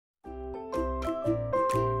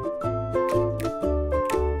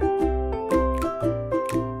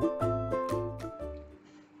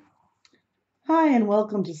and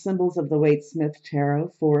welcome to Symbols of the Waite-Smith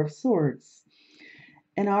Tarot, Four of Swords.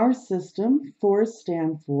 In our system, fours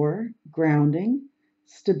stand for grounding,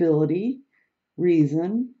 stability,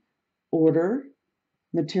 reason, order,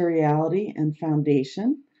 materiality, and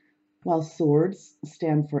foundation, while swords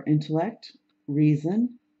stand for intellect,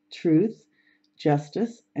 reason, truth,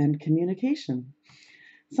 justice, and communication.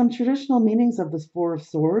 Some traditional meanings of the Four of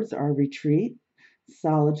Swords are retreat,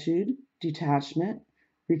 solitude, detachment,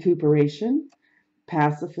 recuperation,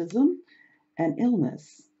 pacifism, and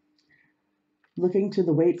illness. Looking to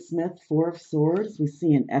the Waite-Smith Four of Swords, we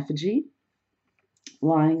see an effigy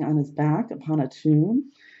lying on his back upon a tomb.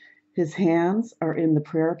 His hands are in the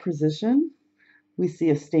prayer position. We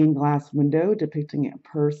see a stained glass window depicting a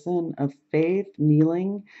person of faith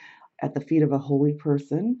kneeling at the feet of a holy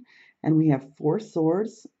person. And we have four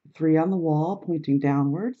swords, three on the wall pointing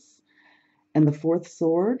downwards, and the fourth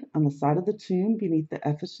sword on the side of the tomb beneath the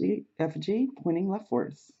effigy pointing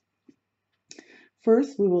leftwards.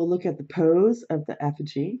 First, we will look at the pose of the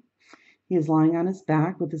effigy. He is lying on his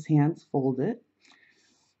back with his hands folded.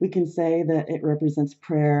 We can say that it represents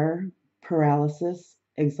prayer, paralysis,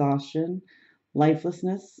 exhaustion,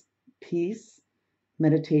 lifelessness, peace,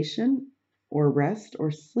 meditation, or rest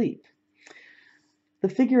or sleep. The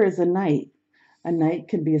figure is a knight. A knight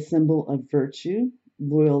can be a symbol of virtue,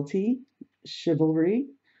 loyalty, chivalry,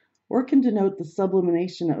 or can denote the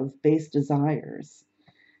sublimation of base desires.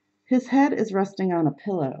 His head is resting on a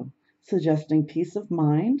pillow, suggesting peace of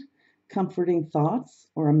mind, comforting thoughts,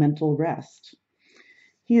 or a mental rest.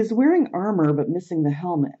 He is wearing armor but missing the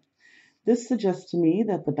helmet. This suggests to me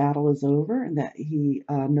that the battle is over and that he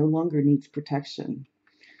no longer needs protection.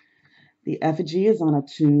 The effigy is on a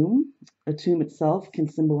tomb. A tomb itself can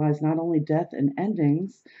symbolize not only death and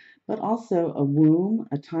endings, but also a womb,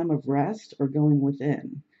 a time of rest, or going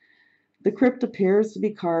within. The crypt appears to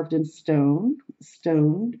be carved in stone.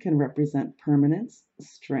 Stone can represent permanence,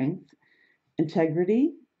 strength,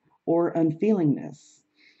 integrity, or unfeelingness.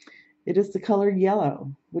 It is the color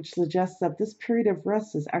yellow, which suggests that this period of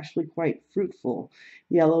rest is actually quite fruitful,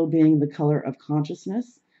 yellow being the color of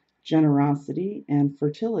consciousness, generosity, and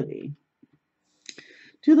fertility.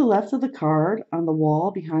 To the left of the card, on the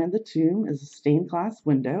wall behind the tomb, is a stained glass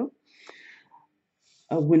window.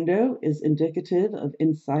 A window is indicative of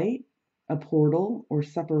insight, a portal, or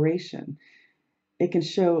separation. It can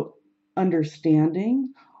show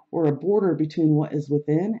understanding or a border between what is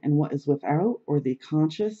within and what is without, or the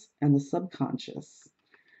conscious and the subconscious.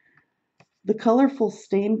 The colorful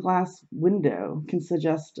stained glass window can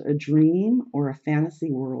suggest a dream or a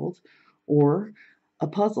fantasy world or a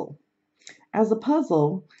puzzle. As a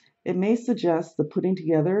puzzle, it may suggest the putting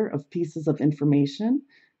together of pieces of information,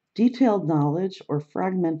 detailed knowledge, or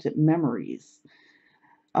fragmented memories.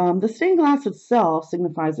 The stained glass itself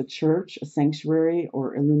signifies a church, a sanctuary,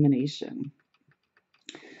 or illumination.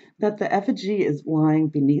 That the effigy is lying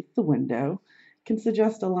beneath the window can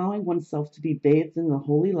suggest allowing oneself to be bathed in the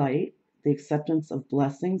holy light, the acceptance of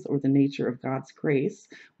blessings, or the nature of God's grace,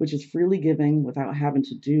 which is freely giving without having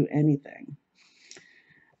to do anything.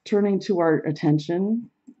 Turning to our attention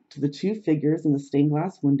to the two figures in the stained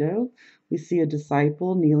glass window, we see a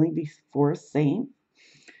disciple kneeling before a saint.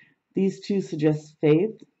 These two suggest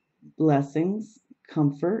faith, blessings,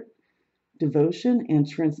 comfort, devotion, and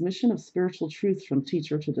transmission of spiritual truth from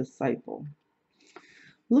teacher to disciple.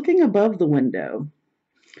 Looking above the window,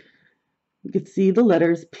 we could see the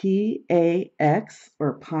letters P-A-X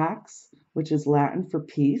or Pax, which is Latin for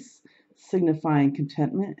peace, signifying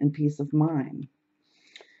contentment and peace of mind.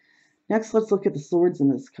 Next, let's look at the swords in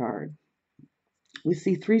this card. We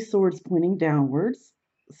see three swords pointing downwards,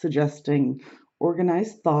 suggesting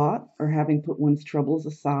organized thought or having put one's troubles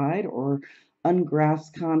aside or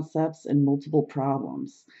ungrasped concepts and multiple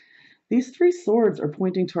problems. These three swords are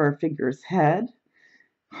pointing to our figure's head,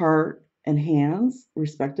 heart, and hands,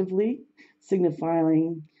 respectively,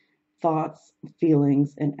 signifying thoughts,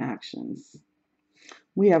 feelings, and actions.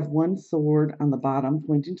 We have one sword on the bottom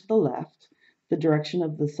pointing to the left, the direction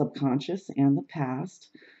of the subconscious and the past,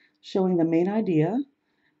 showing the main idea,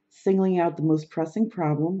 singling out the most pressing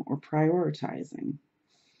problem, or prioritizing.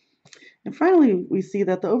 And finally, we see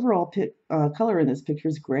that the overall color in this picture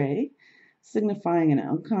is gray, signifying an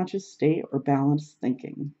unconscious state or balanced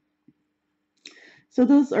thinking. So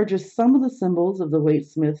those are just some of the symbols of the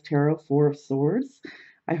Waite-Smith Tarot Four of Swords.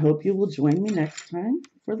 I hope you will join me next time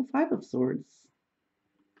for the Five of Swords.